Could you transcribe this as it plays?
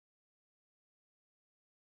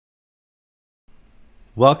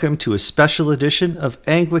Welcome to a special edition of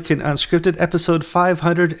Anglican Unscripted, episode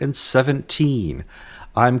 517.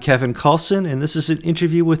 I'm Kevin Kallsen, and this is an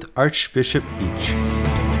interview with Archbishop Beach.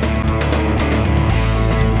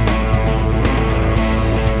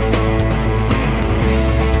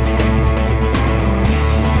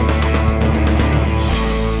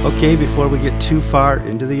 Okay, before we get too far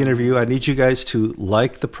into the interview, I need you guys to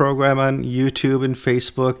like the program on YouTube and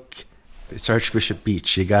Facebook. It's Archbishop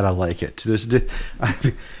Beach. You gotta like it.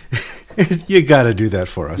 You gotta do that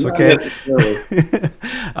for us, okay?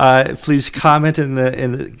 Please comment in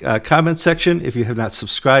the comment section if you have not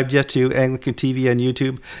subscribed yet to Anglican TV on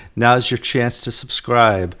YouTube. Now's your chance to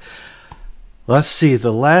subscribe. Let's see.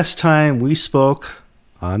 The last time we spoke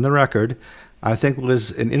on the record, I think it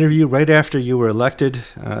was an interview right after you were elected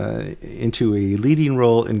into a leading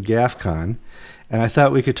role in GAFCON. And I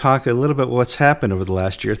thought we could talk a little bit about what's happened over the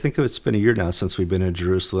last year. I think it's been a year now since we've been in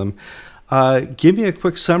Jerusalem. Give me a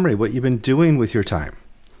quick summary, what you've been doing with your time.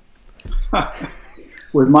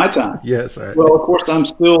 With my time? Yes, right. Well, of course, I'm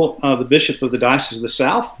still the Bishop of the Diocese of the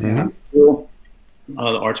South, and I'm still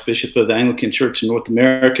the Archbishop of the Anglican Church in North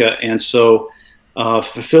America. And so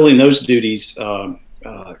fulfilling those duties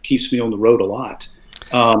keeps me on the road a lot.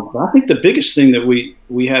 I think the biggest thing that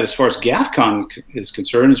we had as far as GAFCON is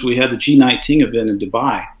concerned is we had the G19 event in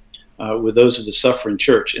Dubai with those of the Suffering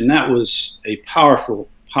Church, and that was a powerful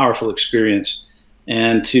experience.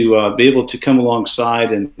 And to be able to come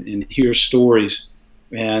alongside and hear stories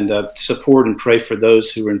and support and pray for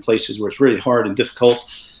those who are in places where it's really hard and difficult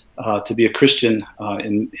to be a Christian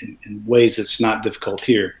in ways that's not difficult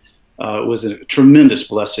here was a tremendous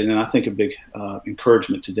blessing, and I think a big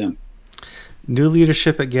encouragement to them. New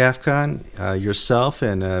leadership at GAFCON, yourself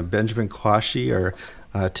and Benjamin Kwashi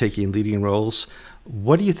are taking leading roles.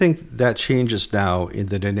 What do you think that changes now in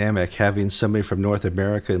the dynamic, having somebody from North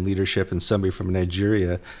America in leadership and somebody from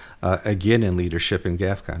Nigeria again in leadership in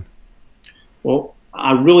GAFCON? Well,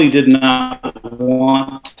 I really did not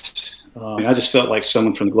want, I just felt like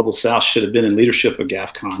someone from the Global South should have been in leadership of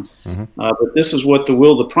GAFCON. But this is what the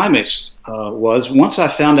will of the primates was. Once I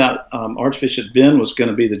found out Archbishop Ben was going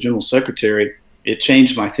to be the General Secretary, it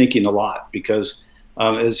changed my thinking a lot, because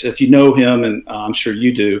as if you know him, and I'm sure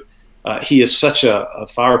you do, he is such a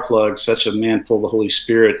fire plug, such a man full of the Holy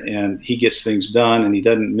Spirit, and he gets things done, and he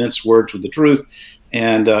doesn't mince words with the truth,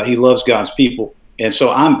 and he loves God's people. And so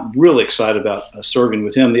I'm really excited about serving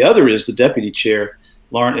with him. The other is the Deputy Chair,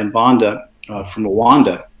 Laurent Mbanda from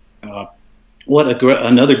Rwanda.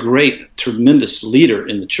 Another great, tremendous leader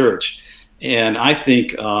in the church. And I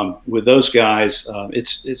think with those guys,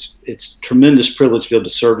 it's tremendous privilege to be able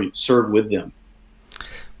to serve with them.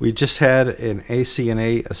 We just had an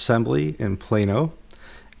ACNA assembly in Plano,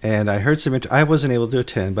 and I heard some. I wasn't able to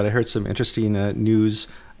attend, but I heard some interesting news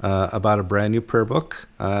about a brand new prayer book.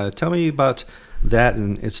 Tell me about that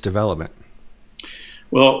and its development.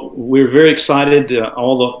 Well, we're very excited.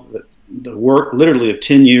 All the work, literally, of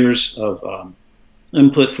 10 years of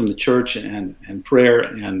input from the church and prayer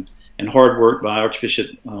and hard work by Archbishop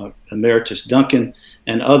Emeritus Duncan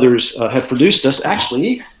and others have produced us.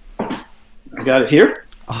 Actually, I got it here.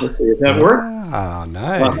 Let's see if that works. Oh,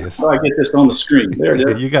 nice. I get this on the screen. There it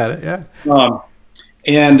is. You got it, yeah.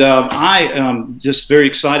 I am just very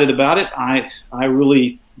excited about it. I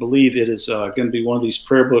really believe it is going to be one of these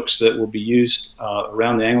prayer books that will be used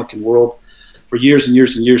around the Anglican world for years and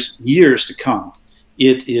years and years to come.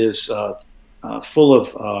 It is full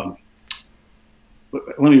of,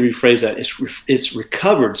 let me rephrase that, it's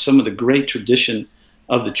recovered some of the great tradition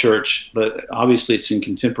of the church, but obviously it's in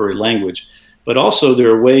contemporary language. But also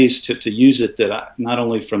there are ways to use it that not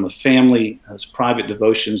only from a family as private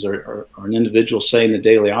devotions or an individual saying the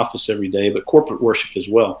daily office every day, but corporate worship as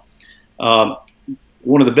well.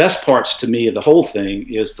 One of the best parts to me of the whole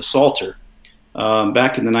thing is the Psalter.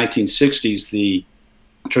 Back in the 1960s, the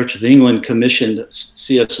Church of England commissioned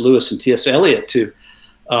C.S. Lewis and T.S. Eliot to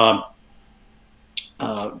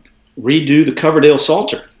redo the Coverdale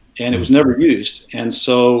Psalter, and it was never used. And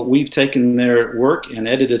so we've taken their work and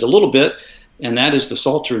edited a little bit, and that is the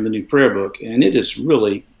Psalter in the new prayer book, and it is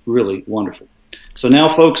really, really wonderful. So now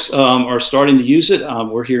folks are starting to use it.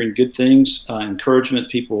 We're hearing good things, encouragement.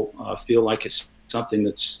 People feel like it's something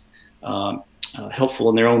that's helpful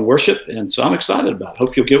in their own worship, and so I'm excited about it.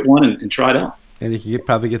 Hope you'll get one and try it out. And you can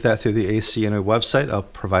probably get that through the ACNA website. I'll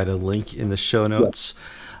provide a link in the show notes.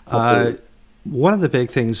 Yeah. One of the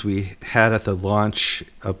big things we had at the launch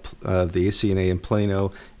of the ACNA in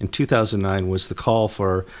Plano in 2009 was the call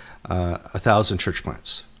for 1,000 church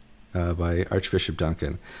plants by Archbishop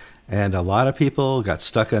Duncan. And a lot of people got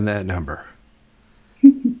stuck on that number.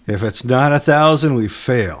 If it's not 1,000, we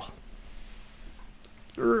fail.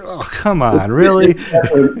 Oh, come on, really?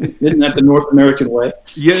 Isn't that the North American way?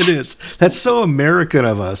 Yeah, it is. That's so American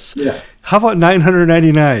of us. Yeah. How about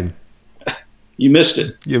 999? You missed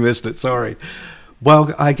it. You missed it. Sorry.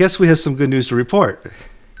 Well, I guess we have some good news to report.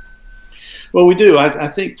 Well, we do. I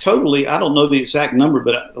think totally, I don't know the exact number,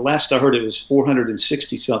 but the last I heard it was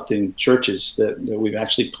 460-something churches that we've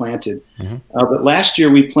actually planted. Mm-hmm. But last year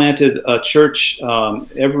we planted a church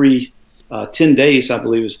every 10 days, I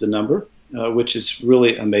believe is the number, which is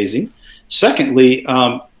really amazing. Secondly,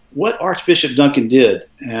 what Archbishop Duncan did,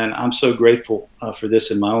 and I'm so grateful for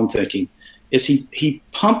this in my own thinking, is he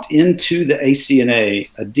pumped into the ACNA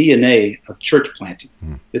a DNA of church planting.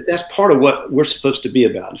 That's part of what we're supposed to be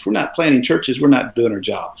about. If we're not planting churches, we're not doing our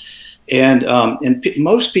job. And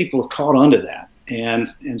most people have caught on to that. And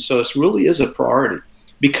so it really is a priority.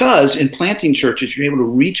 Because in planting churches, you're able to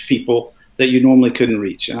reach people that you normally couldn't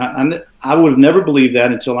reach. And I would have never believed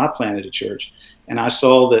that until I planted a church. And I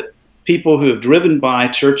saw that people who have driven by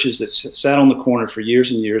churches that sat on the corner for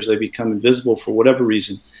years and years, they become invisible for whatever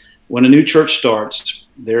reason. When a new church starts,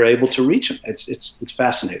 they're able to reach them. It's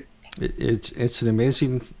fascinating. It's an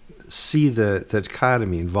amazing see the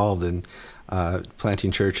dichotomy involved in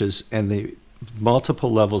planting churches and the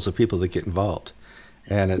multiple levels of people that get involved.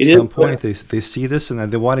 And at some point, they see this and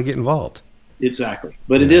they want to get involved. Exactly.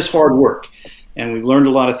 But it is hard work. And we've learned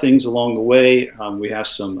a lot of things along the way. We have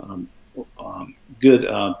some good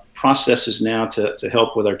processes now to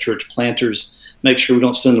help with our church planters, make sure we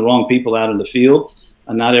don't send the wrong people out in the field.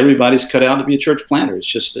 Not everybody's cut out to be a church planter. It's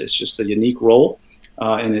just a unique role,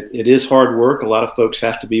 and it is hard work. A lot of folks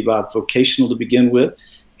have to be vocational to begin with,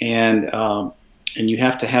 and you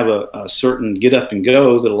have to have a certain get up and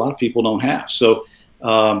go that a lot of people don't have. So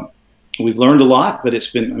we've learned a lot, but it's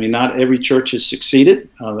been, I mean, not every church has succeeded.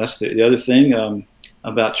 That's the other thing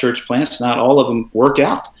about church plants. Not all of them work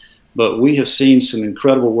out, but we have seen some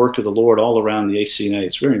incredible work of the Lord all around the ACNA.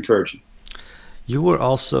 It's very encouraging. You were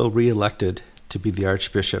also reelected to be the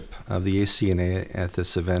Archbishop of the ACNA at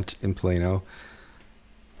this event in Plano.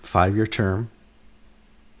 5-year term.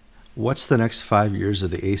 What's the next 5 years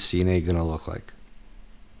of the ACNA going to look like?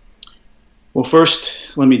 Well, first,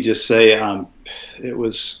 let me just say it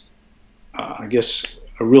was, I guess,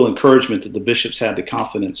 a real encouragement that the bishops had the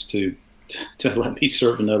confidence to let me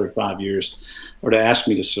serve another 5 years, or to ask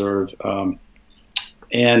me to serve.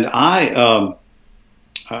 And I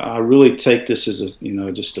really take this as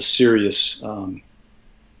just a serious, what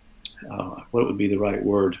would be the right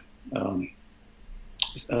word?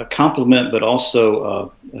 A compliment, but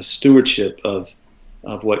also a stewardship of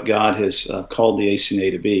what God has called the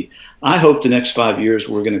ACNA to be. I hope the next 5 years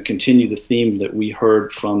we're going to continue the theme that we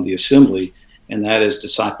heard from the assembly, and that is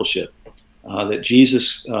discipleship. That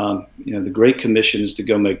Jesus, the Great Commission is to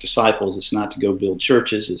go make disciples. It's not to go build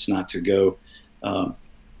churches. It's not to go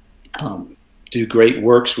do great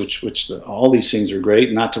works, all these things are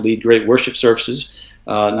great, not to lead great worship services,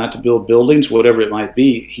 not to build buildings, whatever it might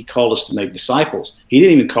be. He called us to make disciples. He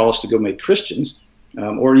didn't even call us to go make Christians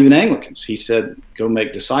or even Anglicans. He said, go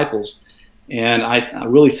make disciples. And I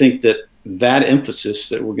really think that emphasis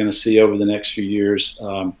that we're going to see over the next few years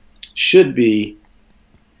should be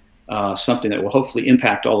something that will hopefully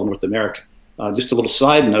impact all of North America. Just a little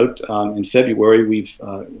side note, in February,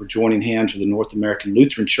 we're joining hands with the North American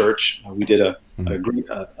Lutheran Church. We did a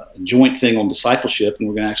joint thing on discipleship, and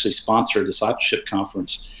we're going to actually sponsor a discipleship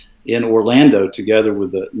conference in Orlando together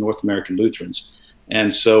with the North American Lutherans.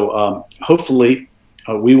 And so hopefully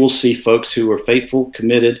we will see folks who are faithful,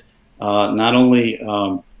 committed, not only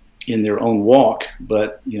in their own walk,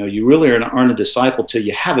 but you really aren't a disciple till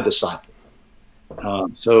you have a disciple.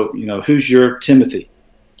 So who's your Timothy?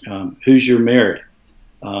 Who's your Mary?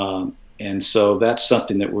 And so that's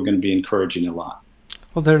something that we're going to be encouraging a lot.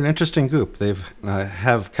 Well, they're an interesting group. They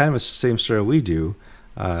have kind of the same story we do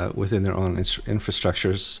within their own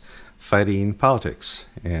infrastructures, fighting politics,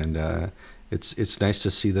 and it's nice to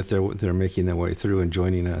see that they're making their way through and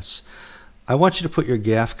joining us. I want you to put your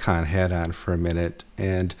GAFCON hat on for a minute,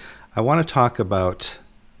 and I want to talk about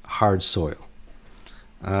hard soil.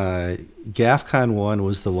 GAFCON 1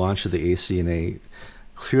 was the launch of the ACNA.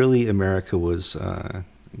 Clearly, America was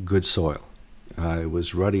good soil. It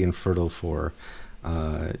was ruddy and fertile for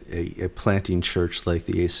a planting church like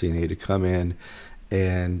the ACNA to come in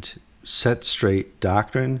and set straight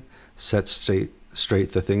doctrine, set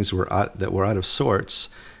straight the things that were out of sorts,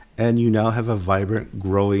 and you now have a vibrant,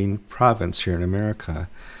 growing province here in America.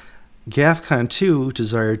 GAFCON 2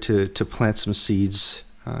 desired to plant some seeds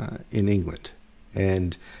in England,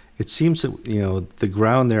 and it seems that the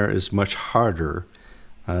ground there is much harder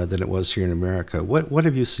than it was here in America. What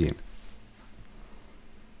have you seen?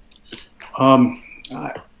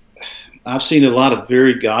 I've seen a lot of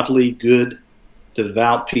very godly, good,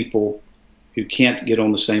 devout people who can't get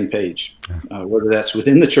on the same page, whether that's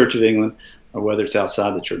within the Church of England or whether it's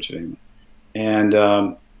outside the Church of England.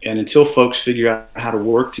 And until folks figure out how to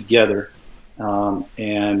work together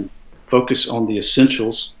and focus on the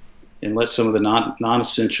essentials and let some of the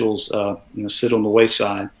non-essentials sit on the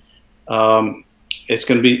wayside, it's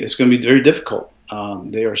going to be very difficult.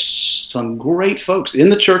 There are some great folks in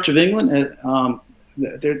the Church of England.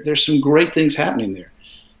 There's some great things happening there,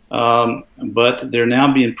 but they're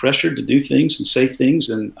now being pressured to do things and say things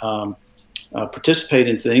and participate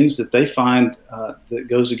in things that they find that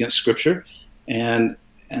goes against Scripture, and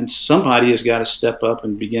somebody has got to step up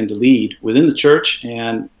and begin to lead within the church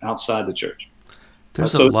and outside the church.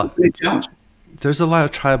 There's so a lot. It's a big challenge. There's a lot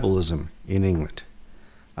of tribalism in England.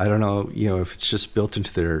 I don't know, if it's just built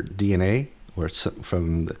into their DNA or it's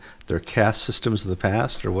from their caste systems of the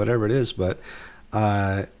past or whatever it is, but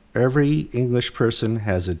every English person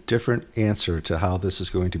has a different answer to how this is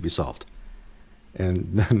going to be solved,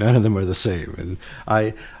 and none of them are the same. And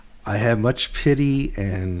I have much pity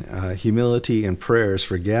and humility and prayers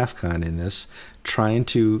for GAFCON in this, trying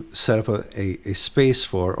to set up a space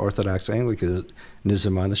for Orthodox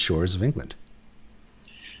Anglicanism on the shores of England.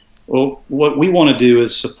 Well, what we want to do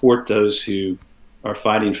is support those who are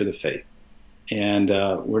fighting for the faith. And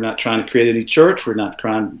we're not trying to create any church. We're not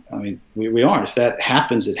trying, we aren't. If that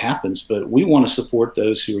happens, it happens. But we want to support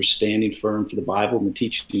those who are standing firm for the Bible and the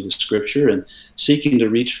teachings of Scripture and seeking to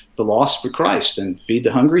reach the lost for Christ and feed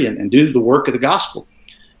the hungry and do the work of the gospel.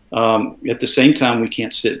 At the same time, we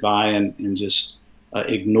can't sit by and just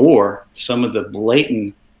ignore some of the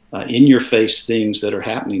blatant, in-your-face things that are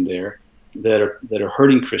happening there that are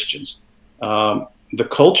hurting Christians. The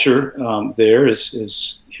culture there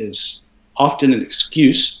is often an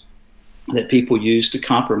excuse that people use to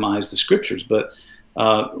compromise the Scriptures, but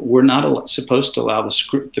we're not supposed to allow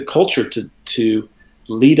the culture to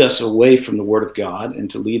lead us away from the Word of God and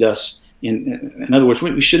to lead us in other words,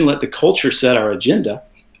 we shouldn't let the culture set our agenda.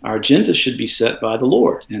 Our agenda should be set by the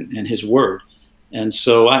Lord and His Word. And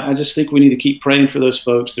so I just think we need to keep praying for those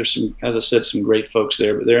folks. There's some, as I said, some great folks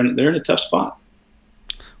there, but they're in a tough spot.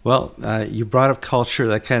 Well, you brought up culture.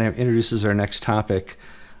 That kind of introduces our next topic.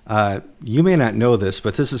 You may not know this,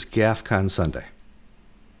 but this is GAFCON Sunday.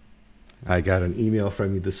 I got an email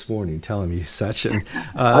from you this morning telling me such. And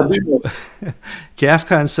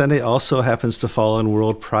GAFCON Sunday also happens to fall on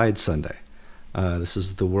World Pride Sunday. This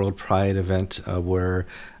is the World Pride event where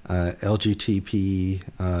LGBT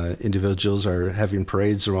individuals are having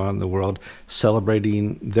parades around the world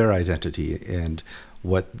celebrating their identity and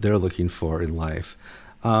what they're looking for in life.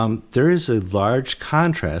 There is a large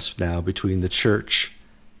contrast now between the church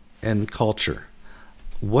and culture.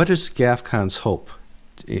 What is GAFCON's hope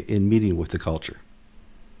in meeting with the culture?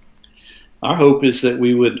 Our hope is that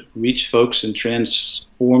we would reach folks and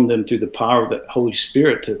transform them through the power of the Holy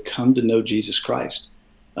Spirit to come to know Jesus Christ.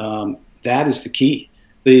 That is the key.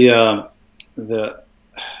 We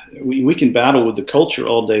can battle with the culture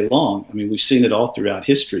all day long. I mean, we've seen it all throughout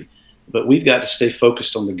history, but we've got to stay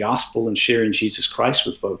focused on the gospel and sharing Jesus Christ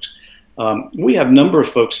with folks. We have a number of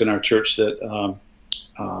folks in our church that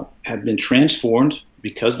have been transformed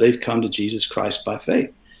because they've come to Jesus Christ by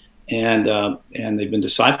faith. And they've been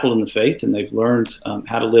discipled in the faith, and they've learned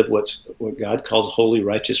how to live what God calls holy,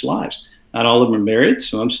 righteous lives. Not all of them are married.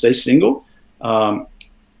 Some of them stay single.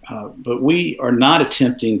 But we are not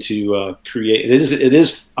attempting to create. It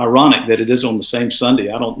is ironic that it is on the same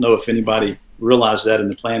Sunday. I don't know if anybody realized that in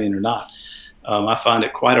the planning or not. I find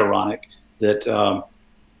it quite ironic that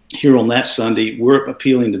here on that Sunday, we're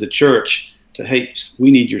appealing to the church to, hey,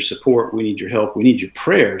 we need your support, we need your help, we need your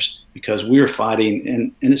prayers, because we're fighting,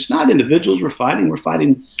 and it's not individuals we're fighting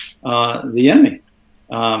the enemy,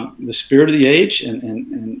 the spirit of the age,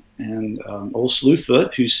 and old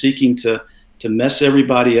Slewfoot, who's seeking to mess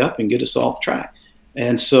everybody up and get us off track.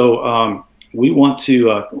 And so we want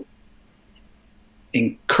to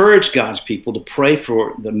encourage God's people to pray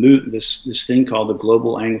for this thing called the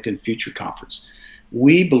Global Anglican Future Conference.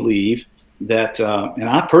 We believe that, and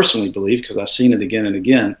I personally believe, because I've seen it again and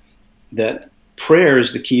again, that prayer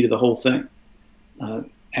is the key to the whole thing.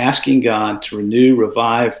 Asking God to renew,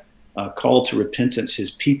 revive, call to repentance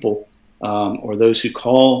His people, or those who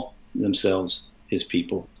call themselves His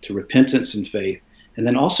people, to repentance and faith. And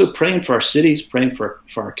then also praying for our cities, praying for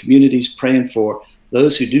our communities, praying for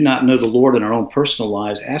those who do not know the Lord in our own personal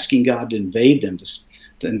lives, asking God to invade them,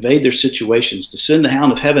 to invade their situations, to send the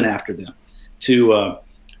hound of heaven after them, to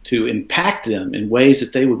impact them in ways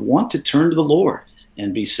that they would want to turn to the Lord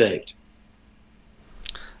and be saved.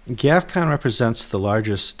 GAFCON represents the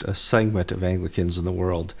largest segment of Anglicans in the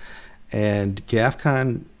world, and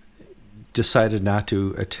GAFCON decided not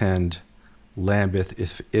to attend Lambeth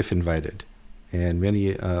if invited, and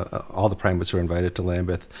all the primates were invited to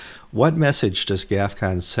Lambeth. What message does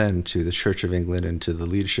GAFCON send to the Church of England and to the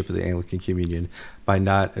leadership of the Anglican Communion by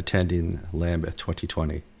not attending Lambeth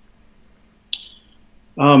 2020?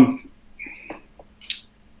 I'm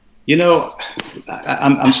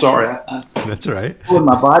sorry. That's all right. In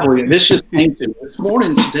my Bible, this just came to me this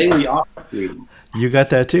morning's daily office reading. You got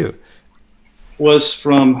that too. Was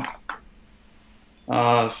from 2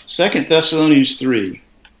 Thessalonians 3.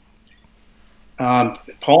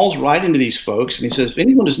 Paul's writing to these folks, and he says, if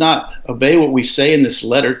anyone does not obey what we say in this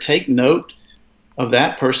letter, take note of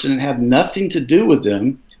that person and have nothing to do with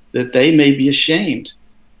them, that they may be ashamed.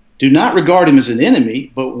 Do not regard him as an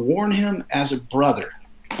enemy, but warn him as a brother.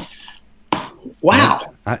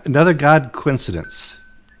 Wow. Another God coincidence.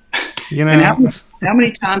 And how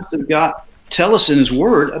many times does God tell us in his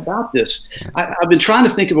word about this? I've been trying to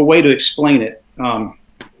think of a way to explain it,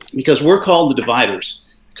 because we're called the dividers,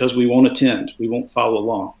 because we won't attend. We won't follow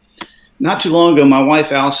along. Not too long ago, my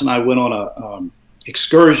wife Alice and I went on a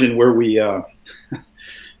excursion where we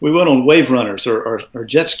went on wave runners or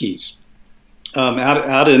jet skis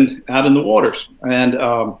out in the waters. And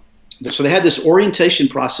so they had this orientation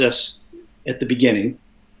process at the beginning.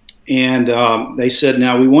 And they said,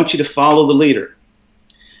 now we want you to follow the leader.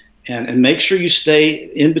 And make sure you stay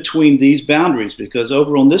in between these boundaries, because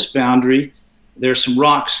over on this boundary, there's some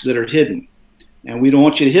rocks that are hidden. And we don't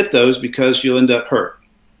want you to hit those because you'll end up hurt.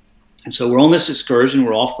 And so we're on this excursion.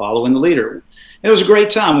 We're all following the leader. And it was a great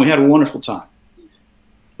time. We had a wonderful time.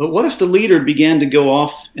 But what if the leader began to go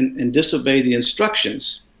off and disobey the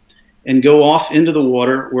instructions and go off into the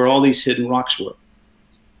water where all these hidden rocks were?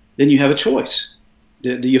 Then you have a choice.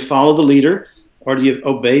 Do you follow the leader, or do you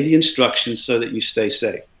obey the instructions so that you stay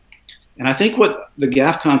safe? And I think what the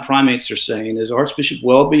GAFCON primates are saying is Archbishop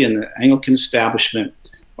Welby and the Anglican establishment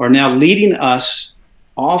are now leading us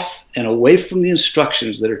off and away from the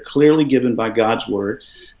instructions that are clearly given by God's word,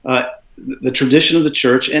 the tradition of the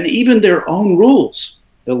church, and even their own rules,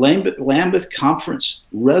 the Lambeth Conference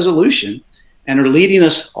resolution, and are leading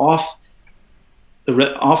us off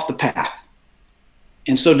the path.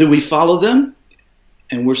 And so do we follow them?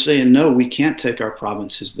 And we're saying, no, we can't take our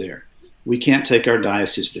provinces there. We can't take our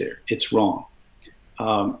diocese there. It's wrong.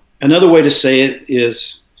 Another way to say it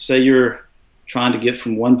is, say you're trying to get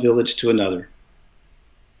from one village to another,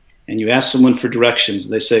 and you ask someone for directions.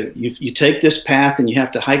 They say, you take this path and you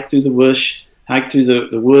have to hike through the bush, hike through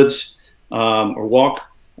the woods, or walk.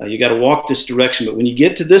 You got to walk this direction. But when you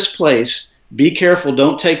get to this place, be careful.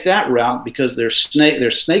 Don't take that route, because there's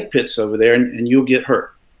snake pits over there, and you'll get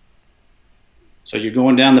hurt. So you're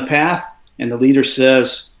going down the path, and the leader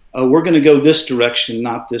says, oh, we're going to go this direction,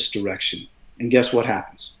 not this direction. And guess what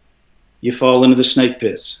happens? You fall into the snake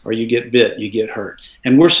pits, or you get bit, you get hurt.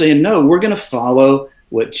 And we're saying, no, we're going to follow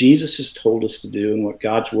what Jesus has told us to do and what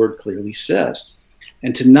God's word clearly says.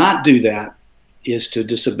 And to not do that is to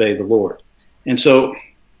disobey the Lord. And so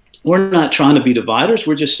we're not trying to be dividers.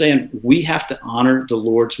 We're just saying we have to honor the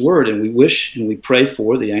Lord's word, and we wish and we pray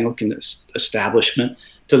for the Anglican establishment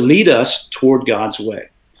to lead us toward God's way.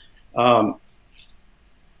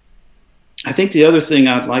 I think the other thing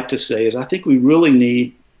I'd like to say is I think we really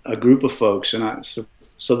need a group of folks, and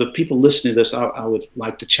so the people listening to this, I would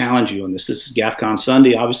like to challenge you on this. This is GAFCON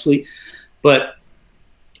Sunday, obviously, but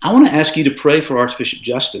I want to ask you to pray for Archbishop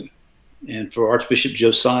Justin and for Archbishop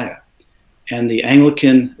Josiah and the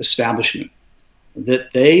Anglican establishment,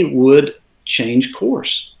 that they would change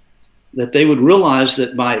course, that they would realize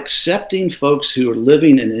that by accepting folks who are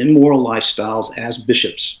living in immoral lifestyles as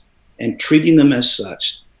bishops and treating them as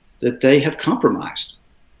such, that they have compromised,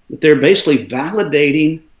 that they're basically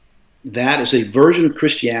validating that as a version of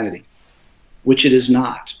Christianity, which it is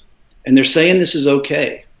not. And they're saying this is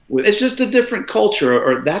okay. It's just a different culture,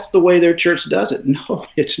 or that's the way their church does it. No,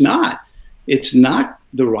 it's not. It's not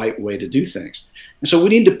the right way to do things. And so we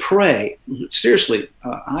need to pray. Seriously,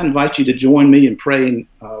 I invite you to join me in praying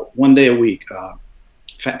one day a week,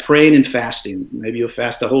 praying and fasting. Maybe you'll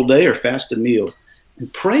fast a whole day or fast a meal.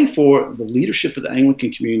 And pray for the leadership of the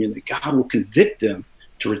Anglican Communion, that God will convict them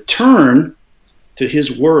to return to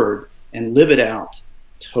his word and live it out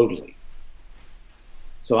totally.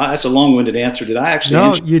 So that's a long-winded answer. Did I actually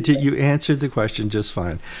answer? No, you did. You answered the question just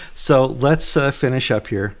fine. So let's finish up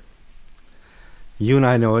here. You and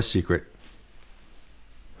I know a secret.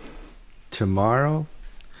 Tomorrow,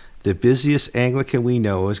 the busiest Anglican we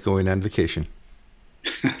know is going on vacation.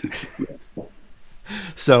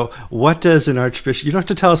 So what does an archbishop, you don't have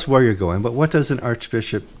to tell us where you're going, but what does an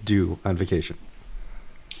archbishop do on vacation?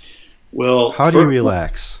 Well, how do you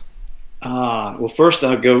relax? Well, first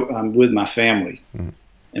I'm with my family.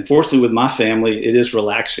 And fortunately with my family, it is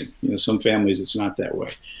relaxing. Some families it's not that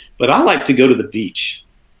way. But I like to go to the beach.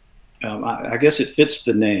 I guess it fits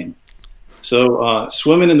the name. So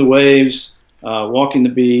swimming in the waves, walking the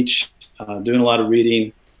beach, doing a lot of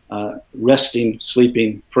reading, resting,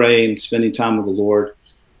 sleeping, praying, spending time with the Lord.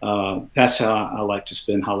 That's how I like to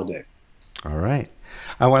spend holiday. All right.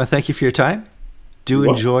 I want to thank you for your time. Do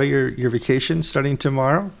enjoy your vacation starting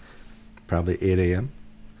tomorrow, probably 8 a.m.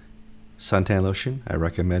 Suntan lotion. I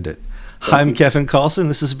recommend it. I'm Kevin Kallsen.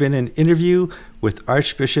 This has been an interview with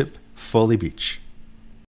Archbishop Foley Beach.